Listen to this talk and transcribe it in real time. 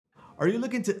Are you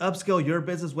looking to upscale your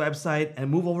business website and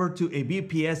move over to a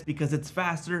VPS because it's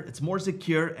faster, it's more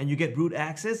secure, and you get root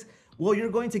access? Well, you're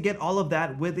going to get all of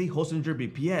that with a Hostinger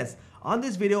VPS. On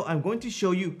this video, I'm going to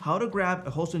show you how to grab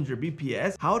a Hostinger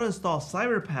VPS, how to install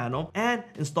Cyberpanel, and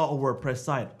install a WordPress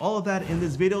site. All of that in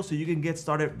this video so you can get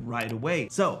started right away.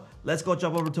 So let's go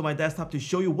jump over to my desktop to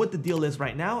show you what the deal is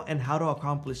right now and how to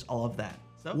accomplish all of that.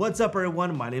 So, what's up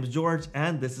everyone, my name is George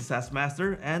and this is SaaS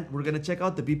Master, and we're gonna check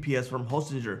out the VPS from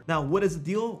Hostinger. Now, what is the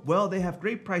deal? Well, they have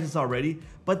great prices already,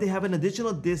 but they have an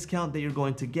additional discount that you're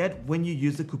going to get when you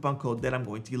use the coupon code that I'm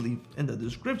going to leave in the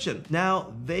description.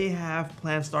 Now, they have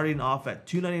plans starting off at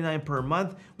 $2.99 per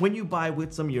month when you buy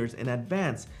with some years in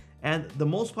advance. And the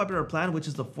most popular plan, which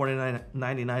is the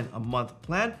 $49.99 a month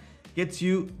plan, gets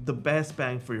you the best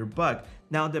bang for your buck.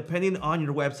 Now, depending on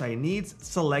your website needs,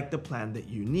 select the plan that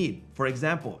you need. For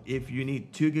example, if you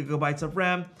need 2 GB of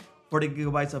RAM, 40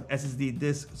 GB of SSD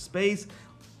disk space,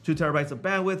 2 TB of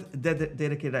bandwidth,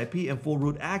 dedicated IP, and full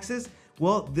root access,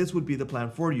 well, this would be the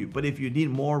plan for you. But if you need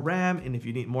more RAM and if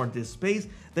you need more disk space,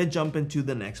 then jump into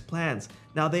the next plans.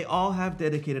 Now, they all have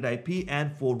dedicated IP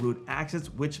and full root access,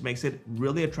 which makes it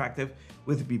really attractive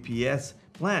with VPS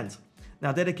plans.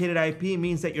 Now, dedicated IP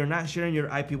means that you're not sharing your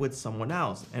IP with someone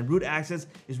else, and root access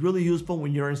is really useful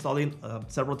when you're installing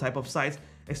several types of sites,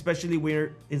 especially when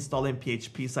you're installing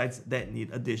PHP sites that need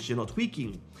additional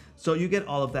tweaking. So you get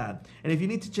all of that. And if you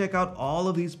need to check out all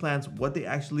of these plans, what they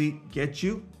actually get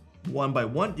you one by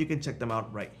one, you can check them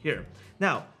out right here.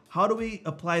 Now, how do we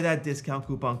apply that discount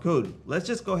coupon code? Let's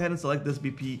just go ahead and select this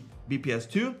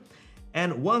VPS2.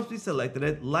 And once we selected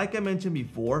it, like I mentioned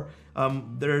before,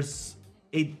 there's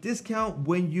a discount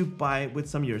when you buy with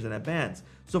some years in advance.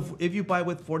 So if you buy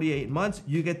with 48 months,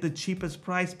 you get the cheapest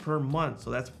price per month.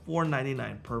 So that's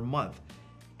 $4.99 per month.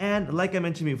 And like I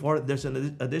mentioned before, there's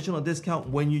an additional discount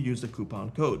when you use the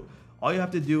coupon code. All you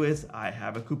have to do is, I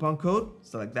have a coupon code,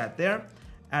 select that there,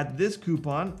 add this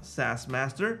coupon, SaaS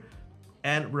Master,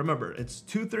 and remember, it's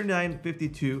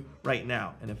 $239.52 right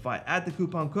now. And if I add the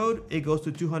coupon code, it goes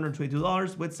to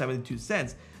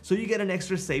 $222.72. So you get an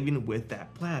extra saving with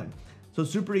that plan. So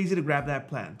super easy to grab that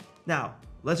plan. Now,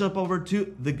 let's jump over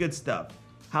to the good stuff.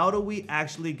 How do we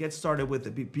actually get started with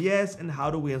the VPS, and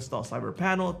how do we install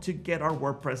Cyberpanel to get our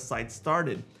WordPress site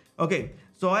started? Okay,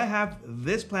 so I have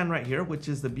this plan right here, which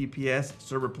is the VPS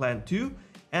Server Plan 2,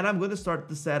 and I'm going to start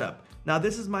the setup. Now,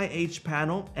 this is my H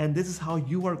panel, and this is how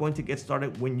you are going to get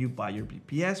started when you buy your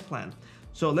VPS plan.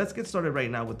 So let's get started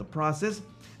right now with the process.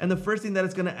 And the first thing that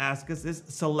it's going to ask us is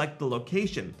select the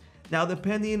location. Now,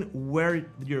 depending where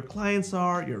your clients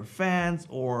are, your fans,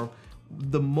 or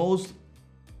the most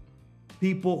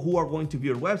people who are going to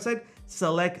view your website,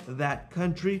 select that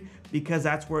country because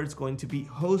that's where it's going to be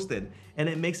hosted. And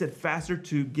it makes it faster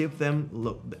to give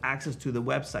them access to the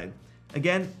website.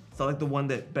 Again, select the one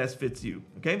that best fits you,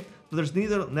 okay? So there's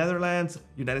Netherlands,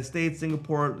 United States,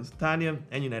 Singapore, Lusitania,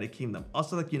 and United Kingdom. I'll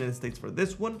select United States for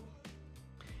this one.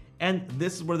 And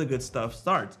this is where the good stuff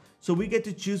starts. So we get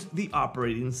to choose the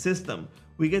operating system.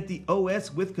 We get the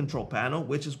OS with control panel,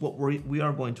 which is what we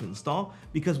are going to install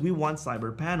because we want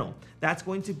Cyberpanel. That's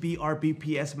going to be our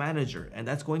VPS manager, and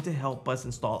that's going to help us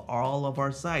install all of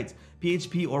our sites,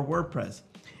 PHP or WordPress.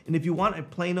 And if you want a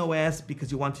plain OS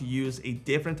because you want to use a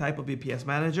different type of VPS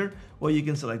manager, well, you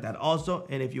can select that also.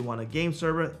 And if you want a game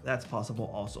server, that's possible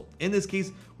also. In this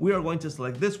case, we are going to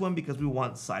select this one because we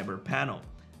want Cyberpanel.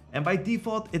 And by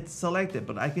default, it's selected,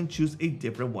 but I can choose a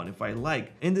different one if I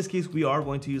like. In this case, we are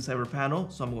going to use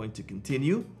Cyberpanel, so I'm going to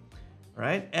continue, all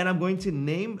right? And I'm going to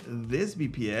name this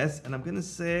VPS, and I'm gonna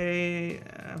say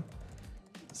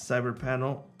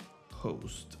Cyberpanel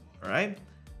host, all right?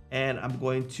 And I'm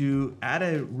going to add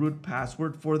a root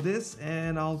password for this,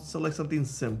 and I'll select something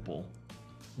simple.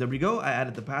 There we go, I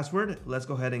added the password. Let's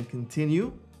go ahead and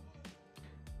continue.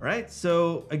 All right,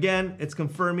 so again, it's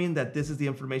confirming that this is the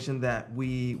information that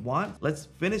we want. Let's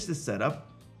finish this setup.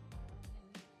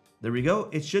 There we go.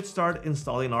 It should start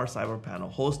installing our Cyberpanel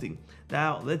hosting.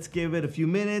 Now, let's give it a few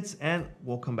minutes and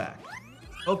we'll come back.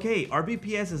 Okay, our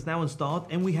VPS is now installed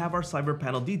and we have our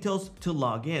Cyberpanel details to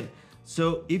log in.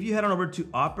 So if you head on over to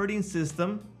operating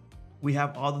system, we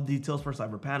have all the details for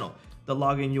Cyberpanel, the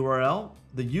login URL,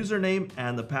 the username,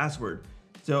 and the password.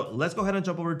 So let's go ahead and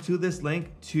jump over to this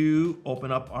link to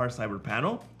open up our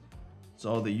Cyberpanel.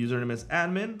 So the username is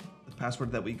admin, the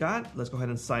password that we got. Let's go ahead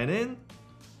and sign in.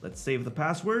 Let's save the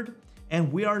password.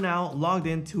 And we are now logged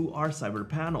into our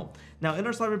Cyberpanel. Now in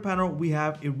our Cyberpanel, we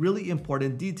have a really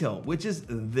important detail, which is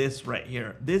this right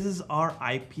here. This is our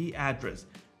IP address.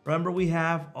 Remember, we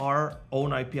have our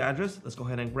own IP address. Let's go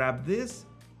ahead and grab this.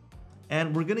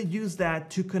 And we're gonna use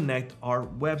that to connect our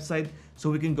website so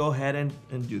we can go ahead and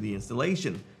do the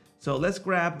installation. So let's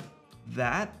grab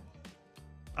that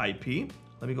IP.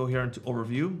 Let me go here into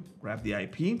overview, grab the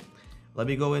IP. Let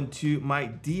me go into my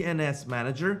DNS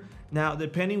manager. Now,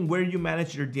 depending where you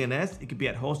manage your DNS, it could be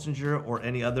at Hostinger or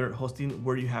any other hosting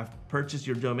where you have purchased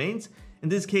your domains. In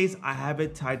this case, I have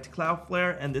it tied to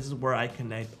Cloudflare, and this is where I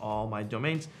connect all my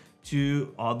domains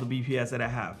to all the VPS that I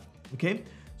have, okay?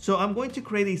 So I'm going to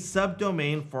create a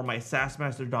subdomain for my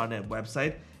SaaSmaster.net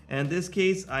website. And in this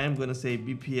case, I am gonna say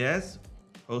VPS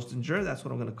Hostinger, that's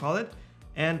what I'm gonna call it.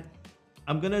 And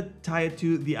I'm gonna tie it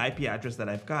to the IP address that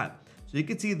I've got. So you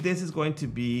can see this is going to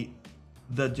be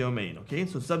the domain, okay?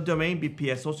 So subdomain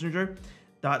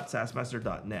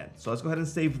vpshostinger.saasmaster.net. So let's go ahead and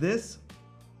save this.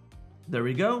 There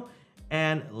we go.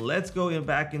 And let's go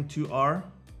back into our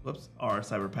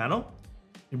Cyberpanel.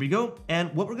 Here we go.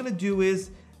 And what we're gonna do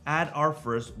is add our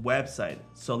first website.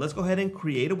 So let's go ahead and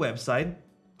create a website.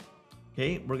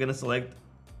 Okay, we're gonna select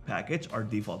package, our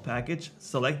default package,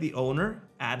 select the owner,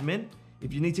 admin.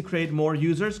 If you need to create more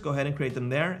users, go ahead and create them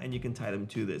there and you can tie them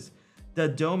to this. The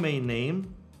domain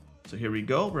name, so here we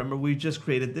go. Remember, we just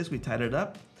created this, we tied it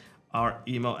up. Our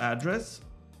email address,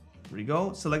 here we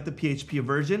go. Select the PHP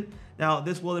version. Now,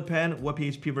 this will depend what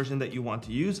PHP version that you want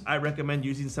to use. I recommend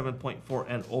using 7.4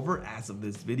 and over as of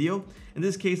this video. In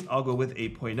this case, I'll go with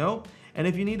 8.0. And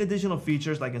if you need additional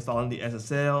features like installing the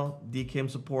SSL, DKIM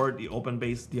support, the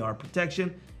open-based DR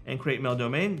protection, and create mail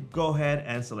domain, go ahead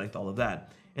and select all of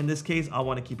that. In this case, I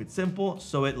want to keep it simple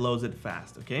so it loads it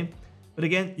fast, okay? But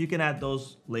again, you can add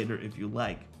those later if you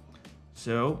like.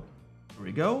 So here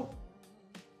we go.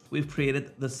 We've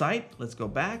created the site. Let's go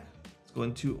back. Let's go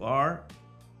into our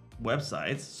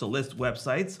websites. So list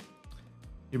websites.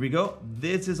 Here we go.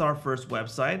 This is our first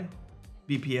website,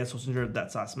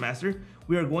 vpshostinger.saasmaster.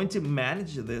 We are going to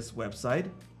manage this website.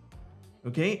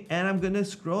 Okay, and I'm gonna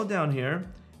scroll down here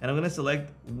and I'm gonna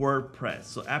select WordPress,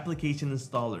 so application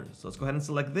installer. So let's go ahead and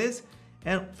select this.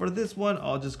 And for this one,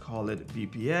 I'll just call it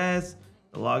VPS,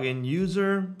 the login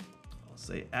user, I'll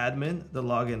say admin, the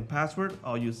login password.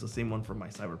 I'll use the same one for my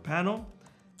Cyberpanel,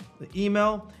 the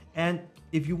email. And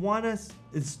if you want to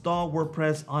install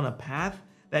WordPress on a path,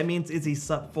 that means it's a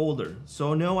subfolder.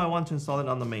 So no, I want to install it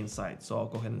on the main site. So I'll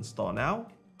go ahead and install now.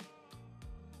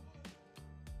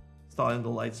 Installing the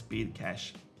Lightspeed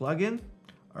Cache plugin.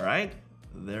 All right,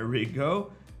 there we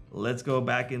go. Let's go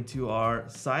back into our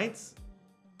sites.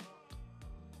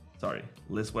 Sorry,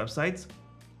 list websites.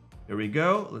 Here we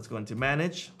go. Let's go into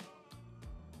manage.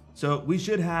 So we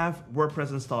should have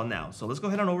WordPress installed now. So let's go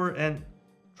ahead on over and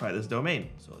try this domain.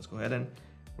 So let's go ahead and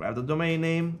grab the domain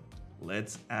name.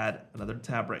 Let's add another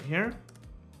tab right here.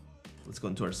 Let's go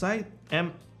into our site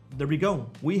and there we go.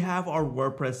 We have our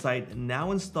WordPress site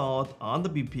now installed on the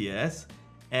VPS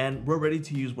and we're ready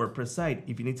to use WordPress site.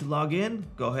 If you need to log in,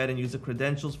 go ahead and use the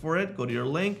credentials for it. Go to your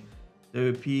link,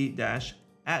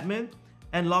 wp-admin,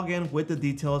 and log in with the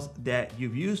details that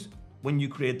you've used when you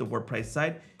create the WordPress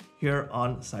site here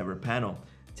on Cyberpanel.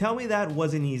 Tell me that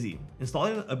wasn't easy.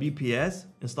 Installing a VPS,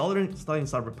 installing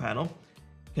Cyberpanel,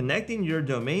 connecting your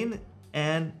domain,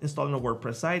 and installing a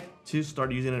WordPress site to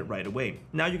start using it right away.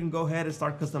 Now you can go ahead and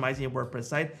start customizing your WordPress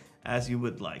site as you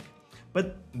would like.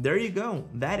 But there you go.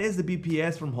 That is the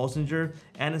VPS from Hostinger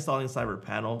and installing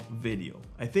Cyberpanel video.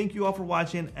 I thank you all for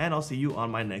watching and I'll see you on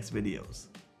my next videos.